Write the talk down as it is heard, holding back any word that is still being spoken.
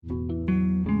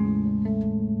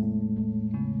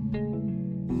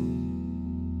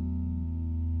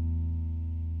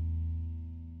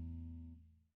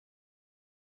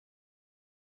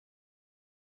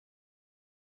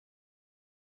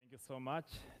so much.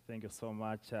 Thank you so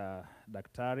much,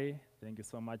 Daktari. Thank you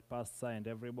so much, Pastor, and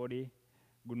everybody.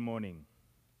 Good morning.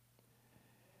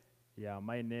 Yeah,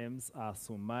 my name's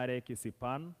Sumare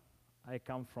Kisipan. I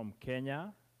come from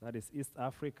Kenya, that is East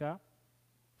Africa,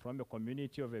 from a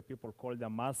community of a people called the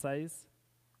Maasais,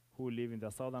 who live in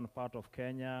the southern part of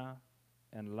Kenya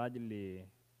and largely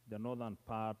the northern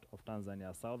part of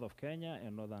Tanzania, south of Kenya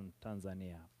and northern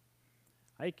Tanzania.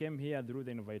 I came here through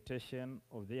the invitation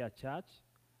of their church,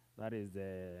 that is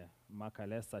the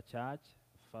Makalesa Church,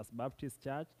 First Baptist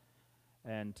Church,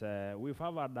 and we've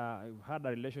had a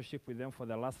relationship with them for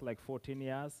the last like 14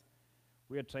 years.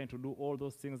 We are trying to do all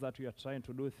those things that we are trying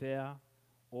to do there,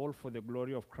 all for the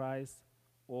glory of Christ,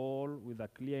 all with a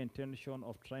clear intention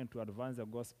of trying to advance the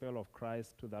gospel of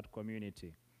Christ to that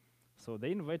community. So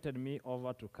they invited me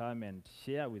over to come and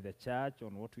share with the church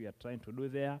on what we are trying to do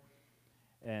there.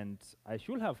 And I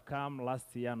should have come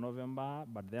last year, November,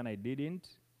 but then I didn't.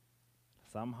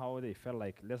 Somehow they felt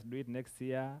like, let's do it next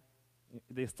year.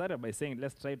 They started by saying,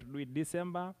 let's try to do it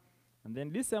December. And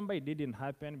then December, it didn't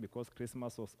happen because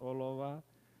Christmas was all over.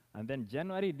 And then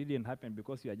January, it didn't happen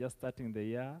because we are just starting the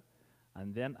year.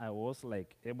 And then I was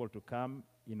like able to come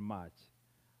in March.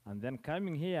 And then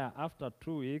coming here after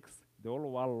 2 weeks, the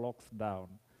whole world locks down.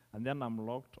 And then I'm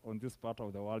locked on this part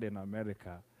of the world in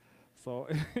America. So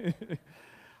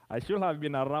I should have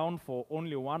been around for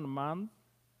only 1 month,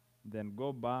 then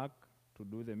go back to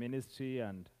do the ministry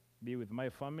and be with my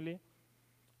family.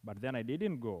 But then I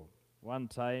didn't go. One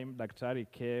time, Daktari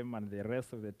came and the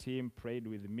rest of the team prayed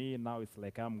with me. Now it's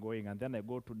like I'm going. And then I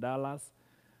go to Dallas,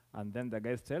 and then the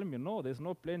guys tell me, no, there's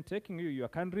no plane taking you. Your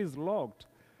country is locked.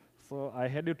 So I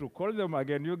had to call them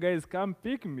again. You guys come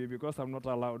pick me because I'm not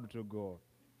allowed to go.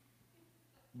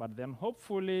 But then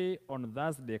hopefully on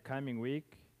Thursday coming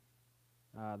week,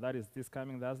 that is this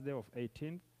coming Thursday of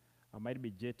 18th, I might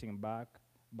be jetting back,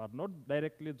 but not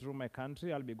directly through my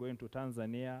country. I'll be going to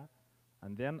Tanzania,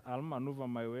 and then I'll maneuver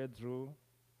my way through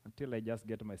until I just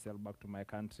get myself back to my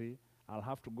country. I'll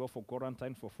have to go for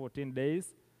quarantine for 14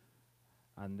 days,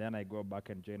 and then I go back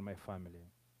and join my family.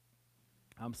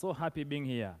 I'm so happy being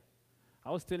here.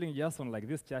 I was telling Jason, like,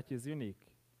 this church is unique.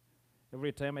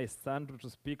 Every time I stand to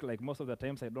speak, like most of the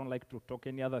times I don't like to talk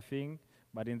any other thing,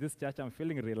 but in this church I'm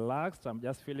feeling relaxed. I'm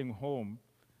just feeling home.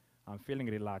 I'm feeling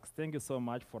relaxed. Thank you so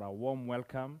much for a warm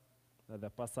welcome that the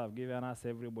pastor have given us,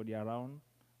 everybody around.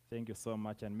 Thank you so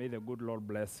much, and may the good Lord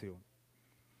bless you.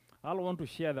 I want to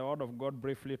share the word of God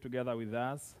briefly together with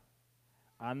us,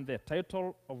 and the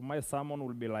title of my sermon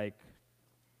will be like,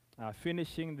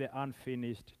 Finishing the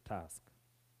Unfinished Task.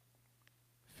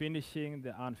 Finishing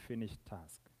the unfinished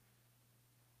task.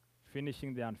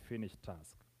 Finishing the unfinished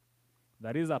task.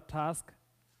 There is a task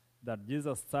that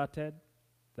Jesus started.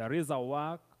 There is a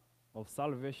work of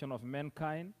salvation of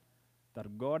mankind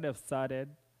that God has started,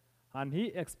 and He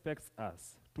expects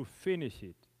us to finish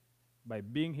it by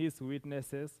being His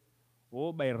witnesses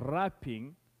or by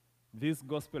wrapping this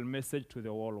gospel message to the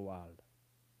whole world.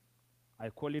 I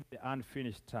call it the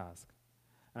unfinished task.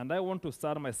 And I want to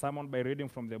start my sermon by reading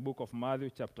from the book of Matthew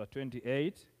chapter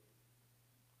 28,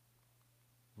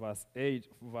 verse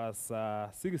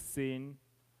 16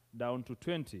 down to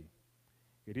 20.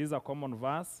 It is a common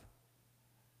verse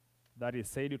that is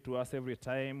said to us every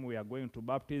time we are going to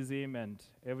baptism and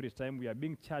every time we are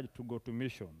being charged to go to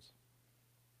missions.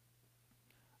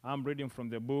 I'm reading from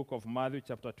the book of Matthew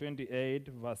chapter 28,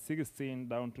 verse 16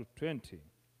 down to 20.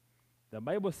 The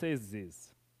Bible says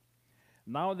this: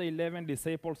 Now the 11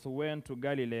 disciples went to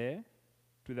Galilee,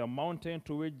 to the mountain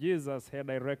to which Jesus had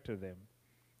directed them.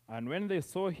 And when they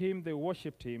saw Him, they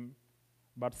worshipped Him,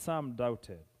 but some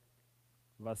doubted.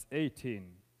 Verse 18,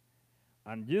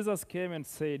 And Jesus came and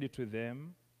said to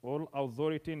them, All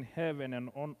authority in heaven and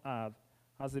on earth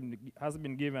has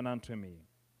been given unto me.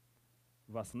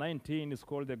 Verse 19 is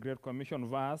called the Great Commission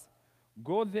verse.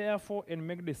 Go therefore and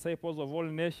make disciples of all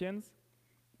nations,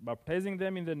 baptizing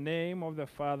them in the name of the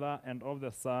Father and of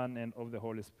the Son and of the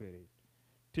Holy Spirit,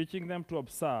 teaching them to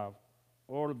observe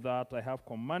all that I have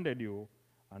commanded you,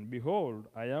 and behold,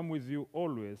 I am with you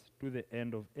always to the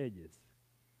end of ages.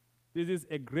 This is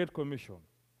a great commission,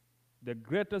 the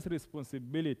greatest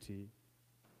responsibility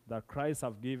that Christ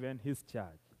has given His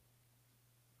church,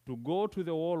 to go to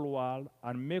the whole world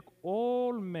and make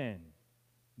all men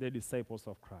the disciples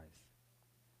of Christ.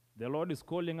 The Lord is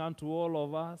calling unto all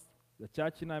of us, the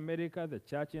church in America, the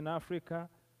church in Africa,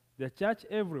 the church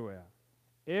everywhere,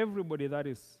 everybody that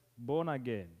is born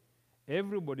again,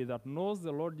 everybody that knows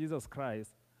the Lord Jesus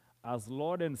Christ as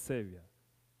Lord and Savior.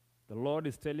 The Lord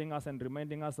is telling us and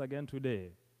reminding us again today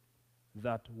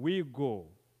that we go,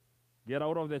 get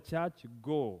out of the church,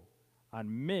 go and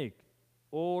make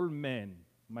all men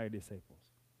my disciples.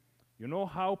 You know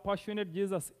how passionate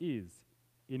Jesus is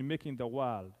in making the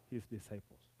world his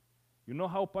disciples. You know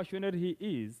how passionate he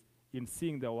is in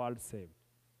seeing the world saved.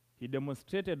 He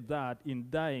demonstrated that in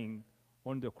dying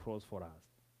on the cross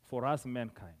for us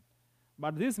mankind.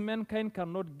 But this mankind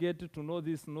cannot get to know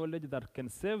this knowledge that can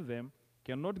save them,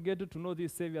 cannot get to know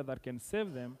this Savior that can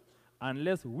save them,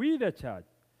 unless we, the church,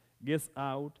 gets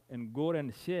out and go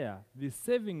and share this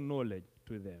saving knowledge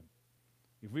to them.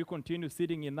 If we continue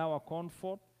sitting in our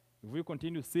comfort, if we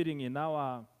continue sitting in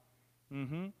our,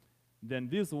 then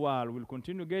this world will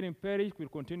continue getting perished, will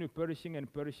continue perishing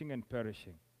and perishing and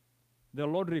perishing. The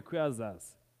Lord requires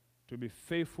us to be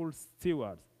faithful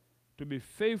stewards, to be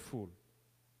faithful,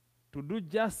 to do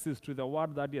justice to the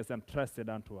word that He has entrusted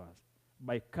unto us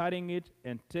by carrying it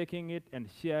and taking it and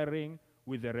sharing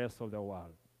with the rest of the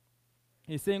world.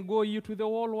 He's saying, go ye to the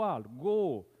whole world.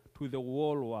 Go to the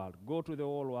whole world. Go to the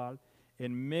whole world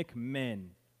and make men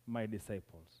my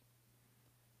disciples.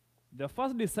 The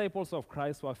first disciples of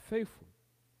Christ were faithful.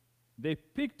 They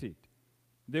picked it.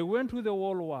 They went to the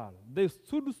whole world. They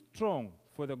stood strong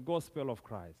for the gospel of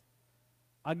Christ.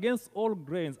 Against all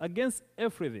grains, against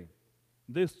everything,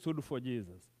 they stood for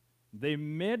Jesus. They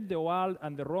made the world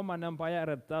and the Roman Empire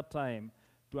at that time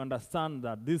to understand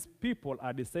that these people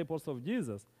are disciples of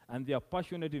Jesus, and they are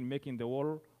passionate in making the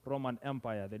whole Roman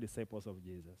Empire the disciples of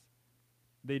Jesus.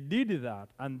 They did that,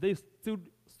 and they stood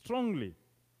strongly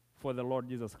for the Lord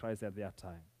Jesus Christ at their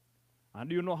time. And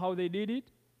do you know how they did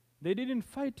it? They didn't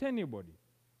fight anybody.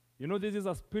 You know, this is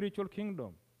a spiritual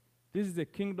kingdom. This is the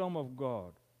kingdom of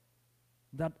God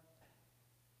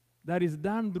that is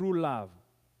done through love.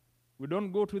 We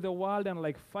don't go to the world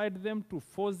and fight them to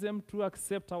force them to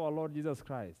accept our Lord Jesus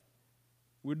Christ.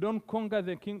 We don't conquer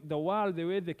the world the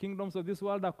way the kingdoms of this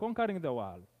world are conquering the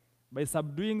world, by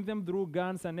subduing them through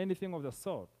guns and anything of the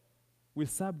sort. We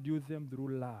subdue them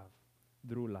through love.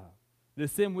 Through love. The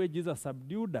same way Jesus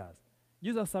subdued us.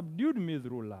 Jesus subdued me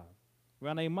through love.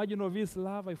 When I imagine of His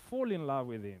love, I fall in love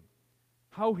with Him.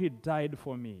 How He died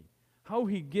for me. How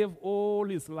He gave all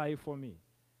His life for me.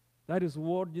 That is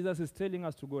what Jesus is telling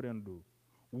us to go and do.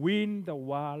 Win the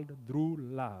world through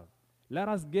love. Let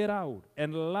us get out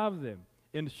and love them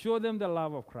and show them the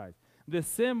love of Christ. The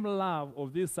same love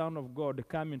of this Son of God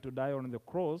coming to die on the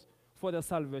cross for the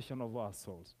salvation of our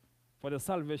souls, for the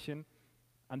salvation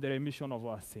and the remission of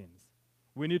our sins.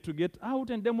 We need to get out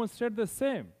and demonstrate the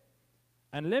same.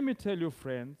 And let me tell you,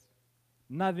 friends,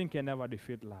 nothing can ever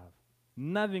defeat love.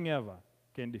 Nothing ever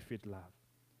can defeat love.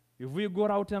 If we go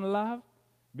out and love,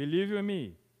 believe you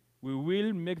me, we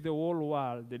will make the whole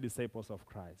world the disciples of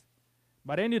Christ.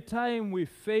 But anytime we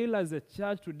fail as a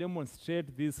church to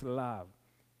demonstrate this love,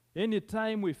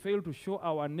 anytime we fail to show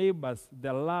our neighbors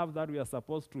the love that we are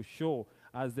supposed to show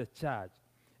as the church,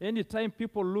 anytime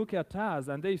people look at us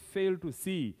and they fail to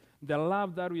see the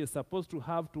love that we are supposed to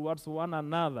have towards one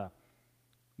another,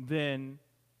 then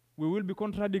we will be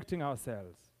contradicting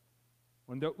ourselves.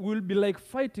 And we'll be like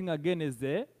fighting against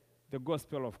the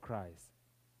gospel of Christ.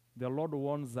 The Lord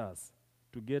wants us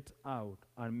to get out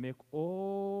and make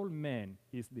all men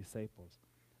His disciples.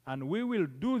 And we will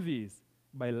do this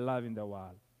by loving the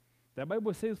world. The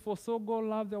Bible says, for so God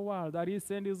loved the world that He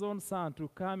sent His own Son to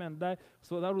come and die,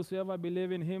 so that whosoever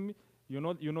believes in Him, you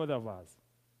know the verse.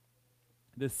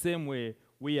 The same way,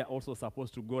 we are also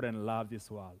supposed to go and love this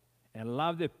world and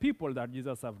love the people that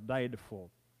Jesus has died for.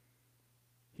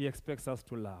 He expects us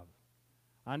to love.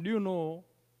 And you know,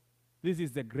 this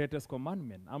is the greatest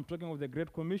commandment. I'm talking of the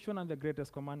Great Commission and the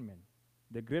greatest commandment.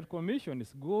 The Great Commission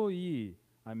is, go ye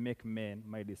and make men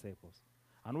my disciples.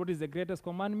 And what is the greatest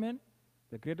commandment?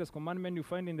 The greatest commandment you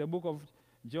find in the book of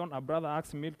John. A brother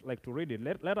asked me to read it.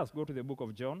 Let us go to the book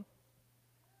of John.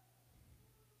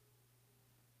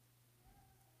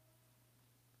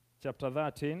 Chapter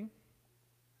 13,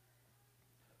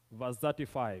 verse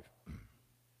 35.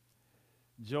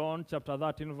 John chapter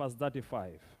 13, verse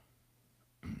 35.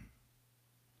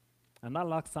 And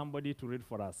I'll ask somebody to read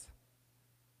for us.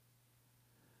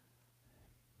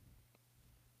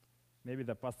 Maybe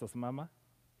the pastor's mama.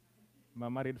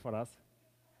 Mama, read for us.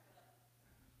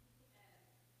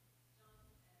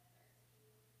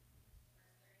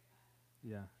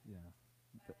 Yeah.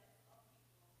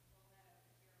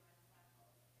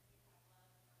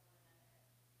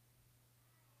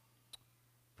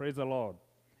 Praise the Lord.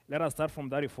 Let us start from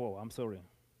 34. I'm sorry.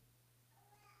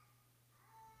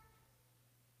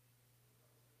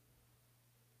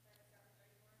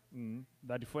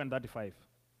 34 and 35.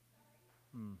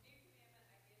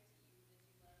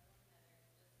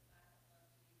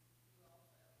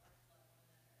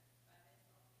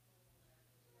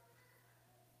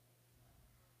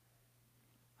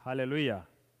 Hallelujah.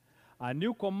 A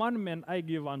new commandment I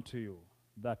give unto you,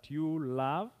 that you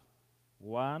love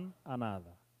one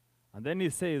another. And then he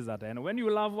says that, and when you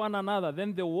love one another,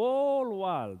 then the whole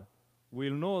world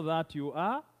will know that you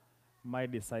are my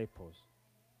disciples.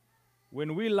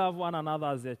 When we love one another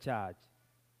as a church,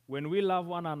 when we love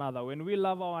one another, when we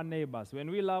love our neighbors, when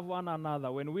we love one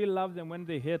another, when we love them when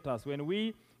they hate us, when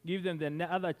we give them the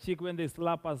other cheek when they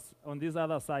slap us on this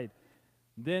other side,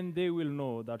 then they will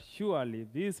know that surely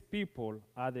these people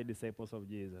are the disciples of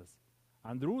Jesus.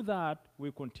 And through that,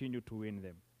 we continue to win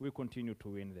them. We continue to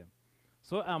win them.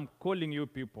 So I'm calling you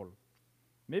people.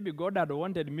 Maybe God had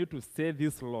wanted me to stay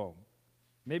this long,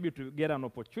 maybe to get an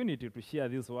opportunity to share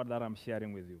this word that I'm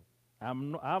sharing with you. I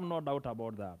have no doubt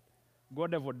about that.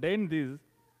 God have ordained this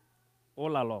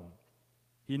all along.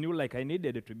 He knew like I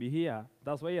needed to be here.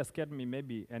 That's why he has kept me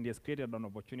maybe, and he has created an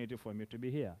opportunity for me to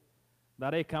be here.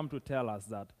 That I come to tell us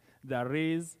that there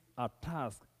is a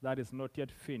task that is not yet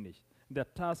finished. The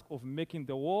task of making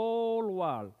the whole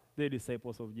world the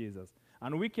disciples of Jesus.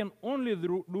 And we can only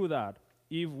do that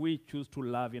if we choose to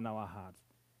love in our hearts.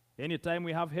 Anytime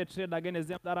we have hatred against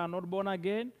them that are not born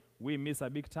again, we miss a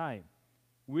big time.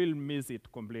 We'll miss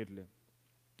it completely.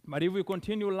 But if we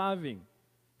continue loving,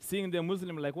 seeing the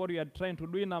Muslim like what we are trying to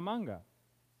do in Namanga,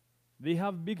 they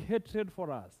have big hatred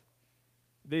for us.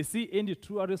 They see any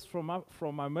tourists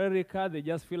from America, they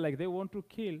just feel like they want to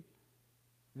kill.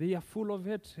 They are full of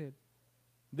hatred.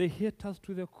 They hate us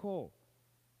to the core.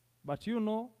 But you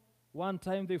know, one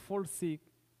time they fall sick,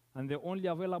 and the only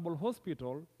available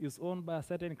hospital is owned by a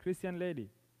certain Christian lady.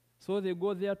 So they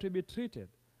go there to be treated.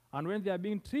 And when they are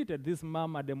being treated, this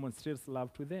mama demonstrates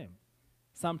love to them.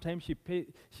 Sometimes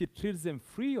she treats them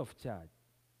free of charge.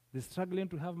 They're struggling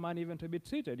to have money even to be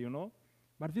treated, you know.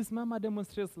 But this mama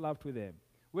demonstrates love to them.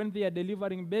 When they are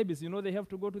delivering babies, you know, they have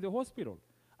to go to the hospital.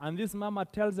 And this mama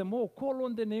tells them, oh, call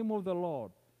on the name of the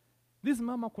Lord. This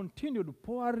mama continued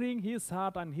pouring his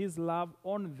heart and his love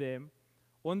on them.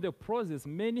 On the process,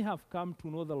 many have come to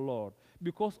know the Lord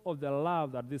because of the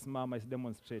love that this mama is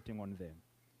demonstrating on them.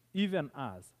 Even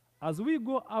us. As we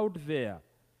go out there,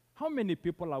 how many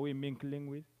people are we mingling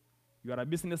with? You are a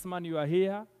businessman, you are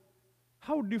here.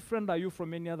 How different are you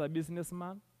from any other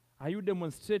businessman? Are you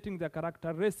demonstrating the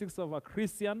characteristics of a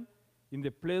Christian in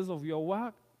the place of your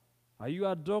work? Are you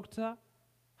a doctor?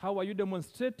 How are you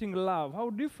demonstrating love? How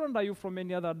different are you from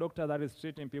any other doctor that is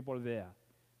treating people there?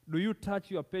 Do you touch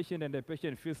your patient and the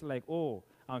patient feels like, oh,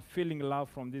 I'm feeling love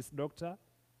from this doctor?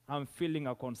 I'm feeling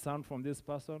a concern from this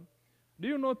person? Do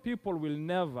you know people will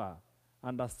never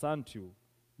understand you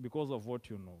because of what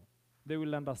you know? They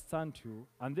will understand you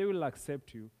and they will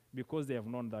accept you because they have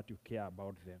known that you care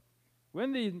about them.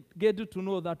 When they get to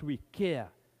know that we care,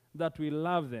 that we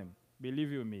love them,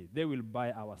 believe you me, they will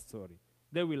buy our story.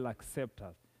 They will accept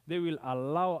us. They will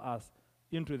allow us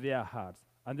into their hearts.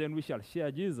 And then we shall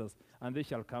share Jesus, and they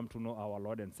shall come to know our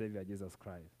Lord and Savior, Jesus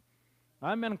Christ.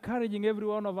 I'm encouraging every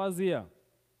one of us here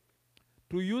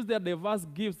to use the diverse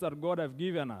gifts that God has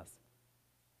given us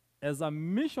as a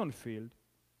mission field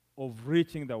of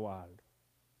reaching the world.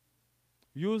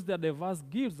 Use the diverse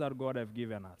gifts that God has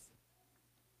given us.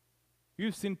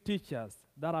 You've seen teachers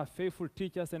that are faithful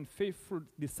teachers and faithful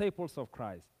disciples of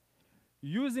Christ,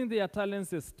 using their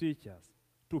talents as teachers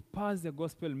to pass the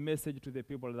gospel message to the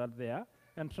people that they are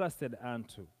entrusted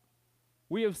unto.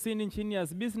 We have seen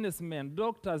engineers, businessmen,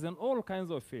 doctors, and all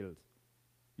kinds of fields,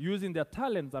 using the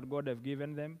talents that God has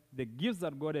given them, the gifts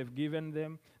that God has given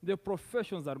them, the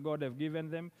professions that God has given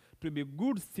them, to be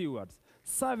good stewards,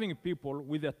 serving people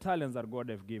with the talents that God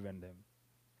has given them.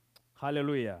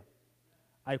 Hallelujah.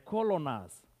 I call on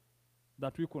us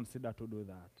that we consider to do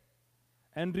that.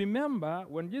 And remember,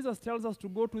 when Jesus tells us to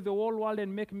go to the whole world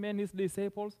and make men his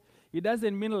disciples, it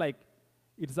doesn't mean like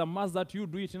it's a must that you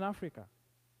do it in Africa.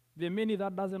 There are many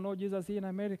that doesn't know Jesus here in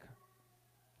America.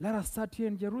 Let us start here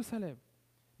in Jerusalem.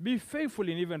 Be faithful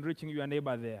in even reaching your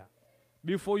neighbor there.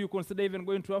 Before you consider even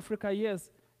going to Africa,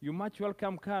 yes, you much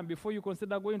welcome come. Before you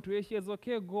consider going to Asia, it's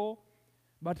okay, go.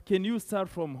 But can you start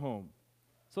from home?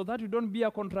 So that you don't be a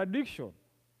contradiction.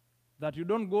 That you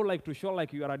don't go like to show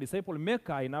like you are a disciple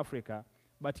maker in Africa,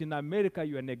 but in America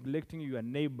you are neglecting your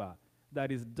neighbor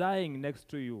that is dying next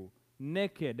to you,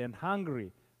 naked and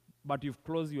hungry, but you've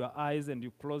closed your eyes and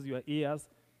you close your ears.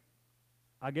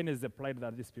 Again, is the plight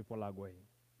that these people are going.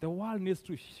 The world needs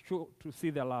to see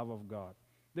the love of God.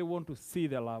 They want to see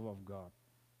the love of God.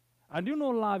 And you know,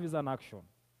 love is an action.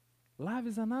 Love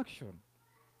is an action.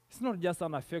 It's not just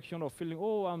an affection of feeling,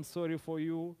 oh, I'm sorry for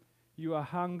you. You are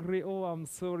hungry, oh, I'm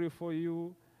sorry for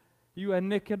you. You are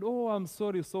naked, oh, I'm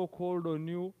sorry, so cold on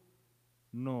you.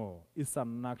 No, it's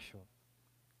an action.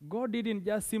 God didn't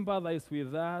just sympathize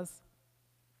with us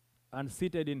and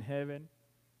seated in heaven.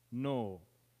 No,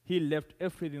 he left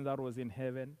everything that was in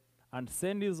heaven and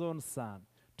sent his own son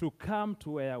to come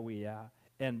to where we are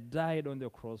and died on the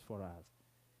cross for us.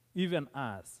 Even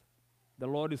us, the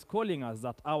Lord is calling us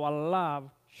that our love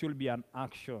should be an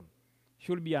action,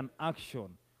 should be an action.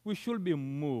 We should be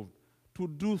moved to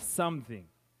do something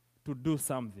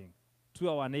to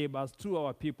our neighbors, to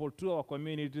our people, to our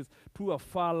communities, to a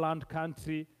far land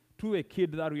country, to a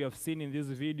kid that we have seen in these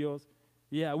videos.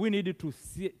 Yeah, we needed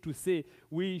to say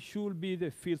we should be the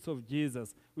feet of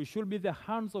Jesus. We should be the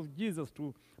hands of Jesus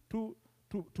to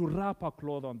wrap a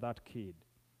cloth on that kid.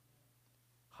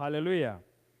 Hallelujah.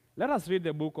 Let us read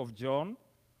the book of John,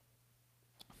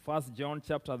 1 John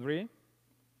chapter 3,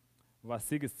 verse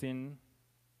 16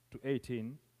 to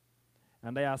 18.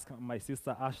 And I ask my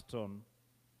sister Ashton,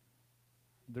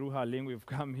 through her link, we've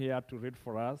come here to read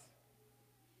for us.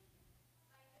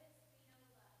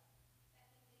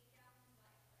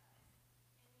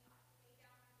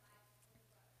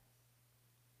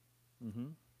 Mm-hmm.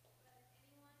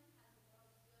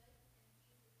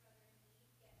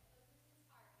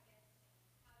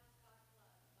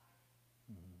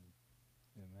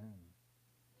 Amen.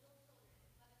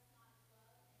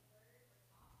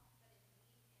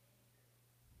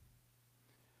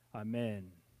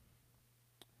 Amen.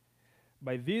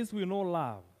 By this we know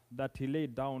love, that he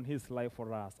laid down his life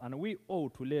for us, and we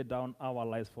ought to lay down our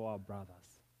lives for our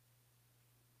brothers.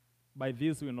 By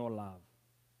this we know love.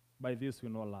 By this we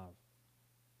know love,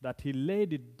 that he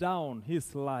laid it down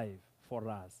his life for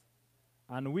us,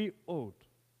 and we ought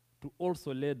to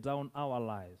also lay down our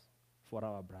lives for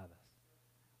our brothers.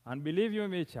 And believe you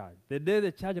me, church, the day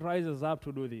the church rises up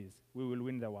to do this, we will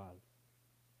win the world.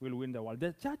 We'll win the world.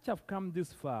 The church have come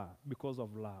this far because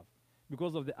of love,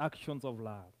 because of the actions of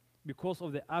love, because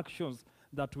of the actions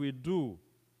that we do.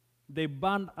 They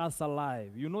burned us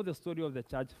alive. You know the story of the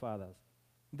church fathers.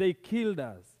 They killed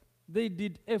us. They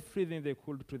did everything they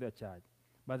could to the church.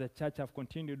 But the church have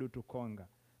continued to conquer.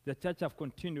 The church have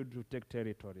continued to take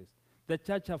territories. The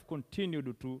church have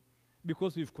continued to,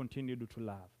 because we've continued to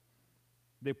love.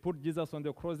 They put Jesus on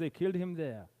the cross. They killed him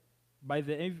there. By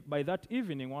that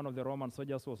evening, one of the Roman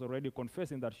soldiers was already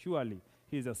confessing that surely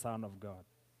he is the Son of God,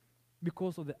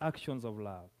 because of the actions of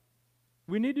love.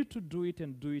 We needed to do it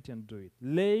and do it and do it,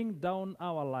 laying down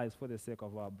our lives for the sake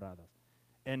of our brothers.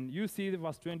 And you see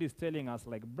verse 20 is telling us,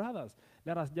 like, brothers,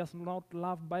 let us just not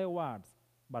love by words,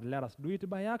 but let us do it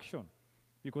by action.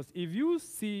 Because if you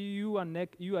see your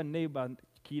neighbor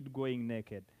kid going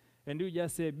naked, and you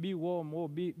just say, be warm, or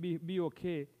be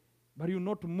okay, but you're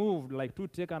not moved like to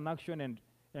take an action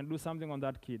and do something on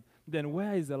that kid, then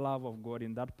where is the love of God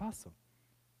in that person?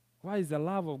 Why is the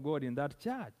love of God in that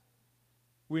church?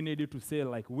 We needed to say,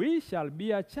 like, we shall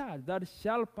be a church that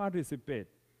shall participate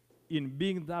in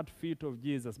being that feet of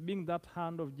Jesus, being that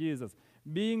hand of Jesus,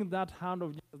 being that hand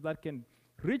of Jesus that can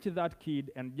reach that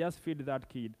kid and just feed that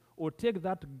kid, or take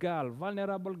that girl,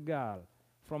 vulnerable girl,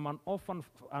 from an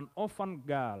orphan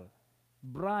girl,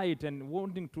 bright and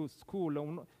wanting to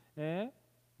school,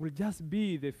 will just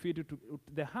be the feet,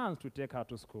 the hands to take her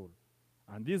to school.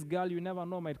 And this girl, you never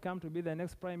know, might come to be the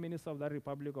next Prime Minister of the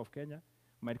Republic of Kenya,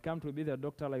 might come to be the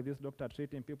doctor like this doctor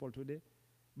treating people today.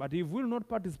 But if we will not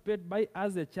participate by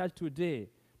as a church today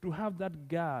to have that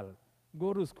girl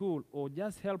go to school or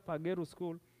just help her get to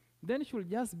school, then she'll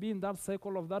just be in that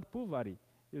cycle of that poverty.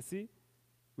 You see?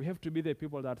 We have to be the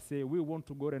people that say we want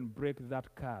to go and break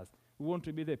that curse. We want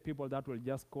to be the people that will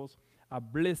just cause a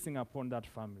blessing upon that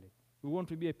family. We want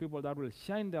to be a people that will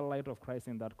shine the light of Christ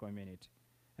in that community.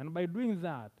 And by doing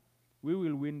that, we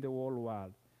will win the whole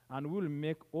world, and we will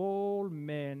make all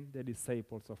men the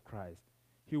disciples of Christ.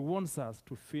 He wants us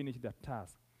to finish the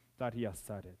task that he has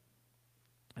started.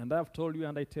 And I've told you,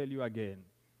 and I tell you again,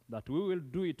 that we will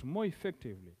do it more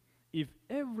effectively if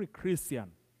every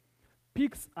Christian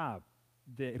picks up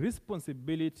the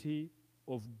responsibility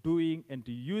of doing and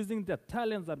using the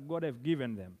talents that God has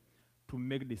given them to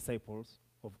make disciples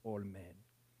of all men.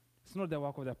 It's not the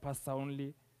work of the pastor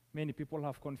only. Many people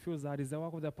have confused that. It's the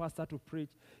work of the pastor to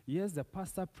preach. Yes, the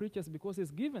pastor preaches because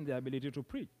he's given the ability to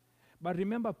preach. But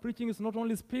remember, preaching is not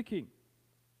only speaking.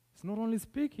 It's not only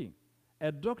speaking.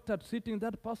 A doctor treating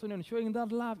that person and showing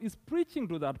that love is preaching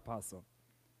to that person.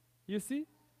 You see?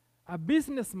 A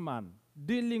businessman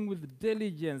dealing with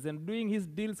diligence and doing his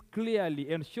deals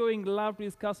clearly and showing love to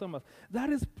his customers, that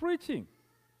is preaching.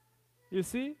 You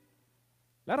see?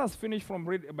 Let us finish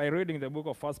by reading the book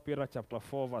of 1 Peter chapter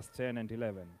 4, verse 10 and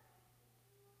 11.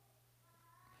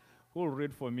 Who will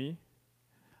read for me?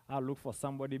 I'll look for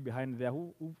somebody behind there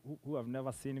who have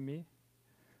never seen me.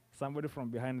 Somebody from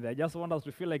behind there. I just want us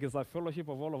to feel like it's a fellowship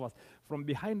of all of us. From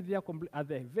behind there, at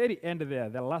the very end there,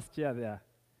 the last chair there.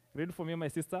 Read for me, my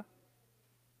sister.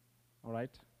 All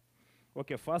right.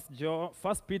 Okay,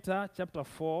 First Peter chapter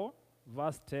 4,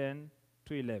 verse 10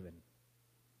 to 11.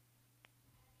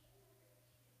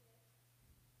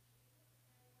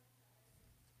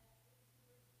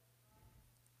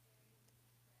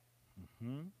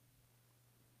 Mm-hmm.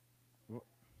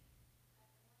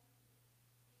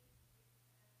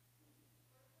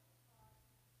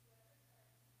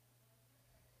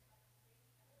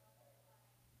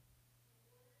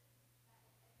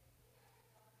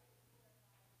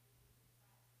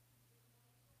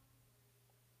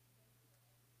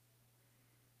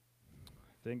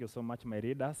 Thank you so much, my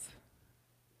readers.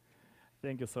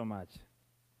 Thank you so much.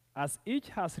 As each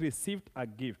has received a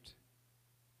gift,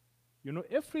 you know,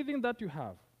 everything that you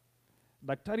have,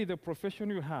 Daktari, the profession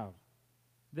you have,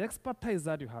 the expertise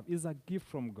that you have is a gift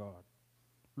from God.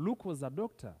 Luke was a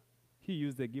doctor. He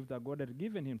used the gift that God had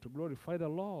given him to glorify the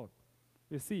Lord.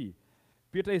 You see,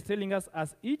 Peter is telling us,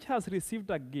 as each has received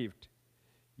a gift,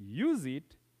 use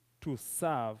it to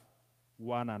serve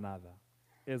one another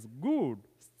as good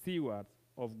stewards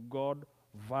of God's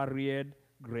varied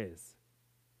grace.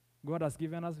 God has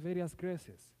given us various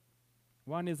graces.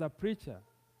 One is a preacher,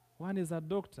 one is a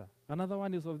doctor, another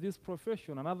one is of this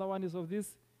profession, another one is of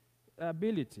this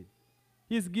ability.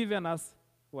 He's given us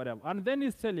whatever. And then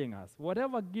he's telling us,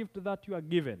 whatever gift that you are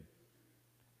given,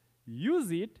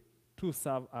 use it to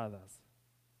serve others.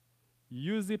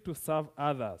 Use it to serve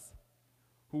others.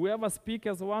 Whoever speaks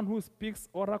as one who speaks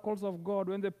oracles of God.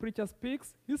 When the preacher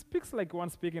speaks, he speaks like one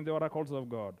speaking the oracles of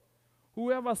God.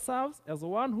 Whoever serves as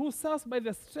one who serves by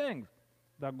the strength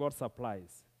that God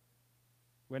supplies.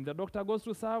 When the doctor goes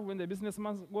to serve, when the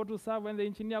businessman goes to serve, when the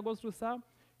engineer goes to serve,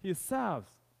 he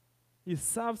serves. He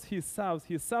serves, he serves.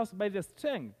 He serves by the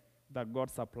strength that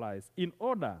God supplies. In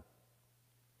order,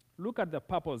 look at the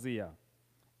purpose here.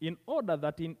 In order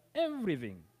that in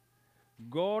everything,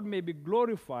 God may be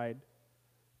glorified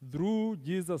through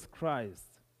Jesus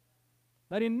Christ.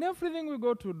 That in everything we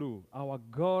go to do, our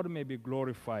God may be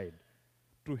glorified.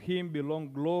 To him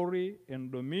belong glory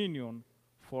and dominion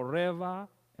forever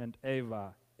and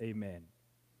ever. Amen.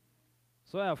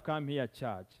 So I have come here,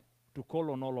 church, to call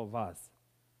on all of us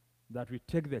that we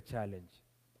take the challenge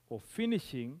of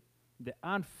finishing the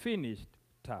unfinished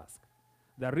task.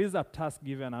 There is a task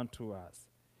given unto us.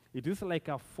 It is like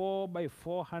a 4 by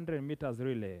 400 meters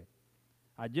relay.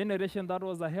 A generation that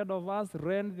was ahead of us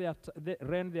ran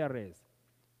their race.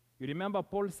 You remember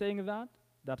Paul saying that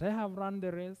I have run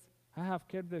the race, I have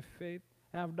kept the faith,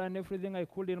 I have done everything I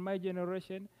could in my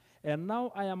generation, and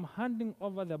now I am handing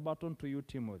over the baton to you,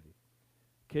 Timothy.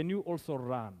 Can you also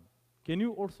run? Can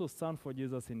you also stand for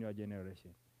Jesus in your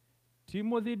generation?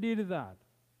 Timothy did that.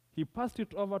 He passed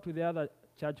it over to the other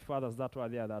church fathers that were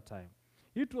there at that time.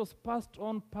 It was passed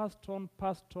on, passed on,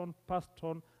 passed on, passed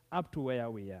on, up to where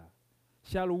we are.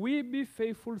 Shall we be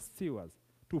faithful stewards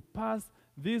to pass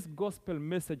this gospel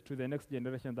message to the next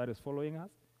generation that is following us?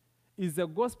 Is the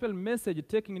gospel message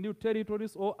taking new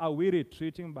territories, or are we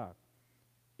retreating back?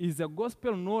 Is the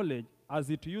gospel knowledge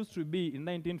as it used to be in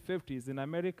 1950s in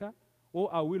America,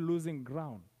 or are we losing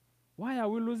ground? Why are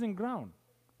we losing ground?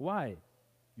 Why?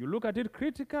 You look at it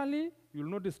critically, you'll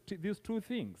notice these two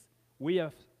things. We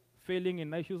are failing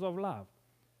in issues of love.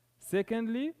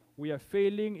 Secondly, we are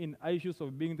failing in issues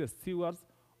of being the stewards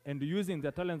and using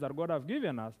the talents that God has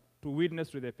given us to witness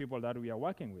to the people that we are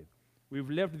working with. We've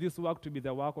left this work to be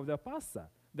the work of the pastor,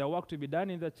 the work to be done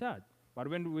in the church. But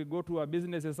when we go to our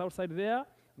businesses outside there,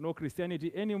 no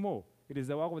Christianity anymore. It is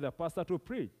the work of the pastor to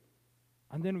preach.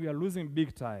 And then we are losing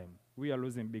big time. We are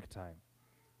losing big time.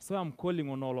 So I'm calling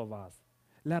on all of us.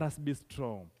 Let us be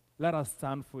strong. Let us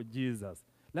stand for Jesus.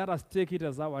 Let us take it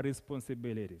as our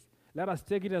responsibilities. Let us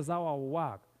take it as our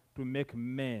work to make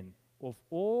men of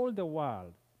all the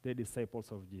world the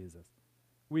disciples of Jesus.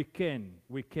 We can.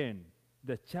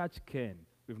 The church can.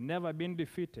 We've never been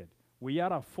defeated. We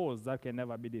are a force that can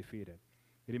never be defeated.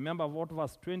 Remember what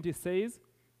verse 20 says?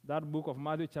 That book of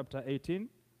Matthew chapter 18,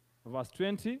 verse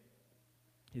 20.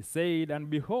 He said, and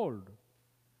behold,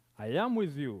 I am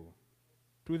with you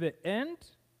to the end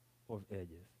of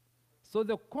ages. So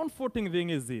the comforting thing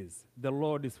is this: the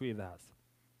Lord is with us.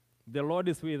 The Lord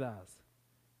is with us.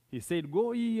 He said,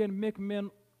 go ye and make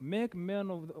men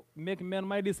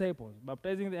my disciples,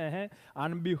 baptizing them,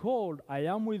 and behold, I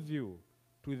am with you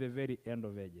to the very end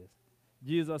of ages.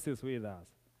 Jesus is with us.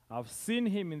 I've seen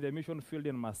him in the mission field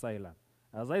in Masailand.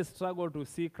 As I struggle to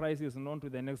see Christ is known to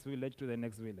the next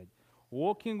village,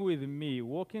 walking with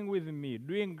me,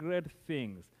 doing great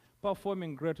things,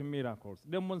 performing great miracles,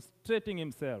 demonstrating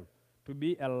himself to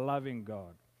be a loving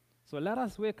God. So let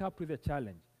us wake up to the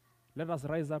challenge. Let us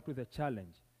rise up to the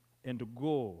challenge and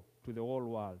go to the whole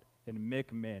world and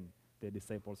make men the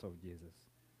disciples of Jesus.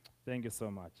 Thank you so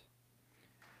much.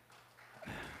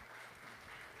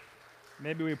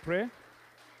 Maybe we pray?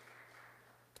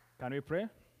 Can we pray?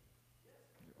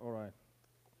 All right.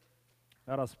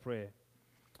 Let us pray.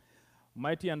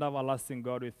 Mighty and everlasting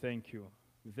God, we thank you.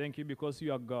 We thank you because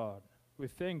you are God. We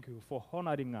thank you for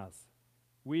honoring us,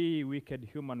 we wicked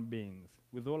human beings,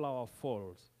 with all our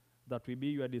faults, that we be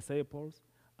your disciples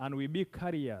and we be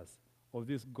carriers of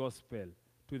this gospel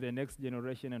to the next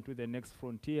generation and to the next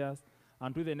frontiers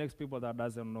and to the next people that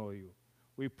doesn't know you.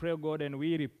 We pray, God, and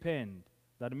we repent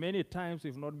that many times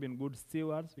we've not been good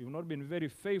stewards, we've not been very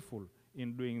faithful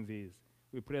in doing this.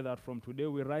 We pray that from today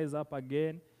we rise up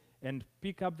again and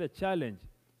pick up the challenge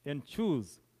and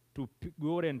choose to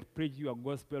go and preach your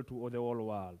gospel to the whole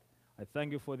world. I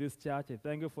thank you for this church. I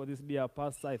thank you for this dear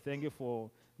pastor. I thank you for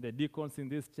the deacons in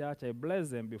this church. I bless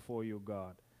them before you,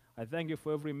 God. I thank you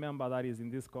for every member that is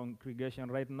in this congregation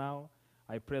right now.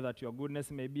 I pray that your goodness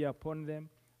may be upon them.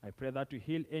 I pray that you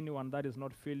heal anyone that is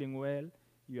not feeling well.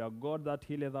 You are God that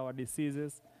healeth our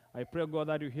diseases. I pray, God,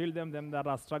 that you heal them that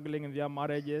are struggling in their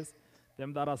marriages,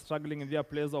 them that are struggling in their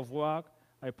place of work.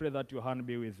 I pray that your hand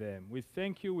be with them. We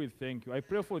thank you, we thank you. I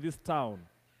pray for this town.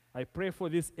 I pray for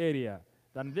this area,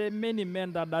 that there many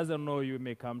men that doesn't know you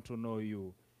may come to know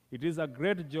you. It is a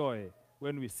great joy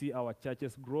when we see our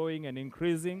churches growing and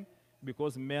increasing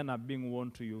because men are being won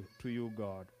to you,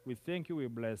 God. We thank you, we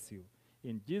bless you.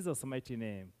 In Jesus' mighty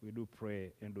name, we do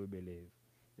pray and do believe.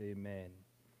 Amen.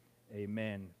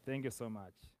 Amen. Thank you so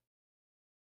much.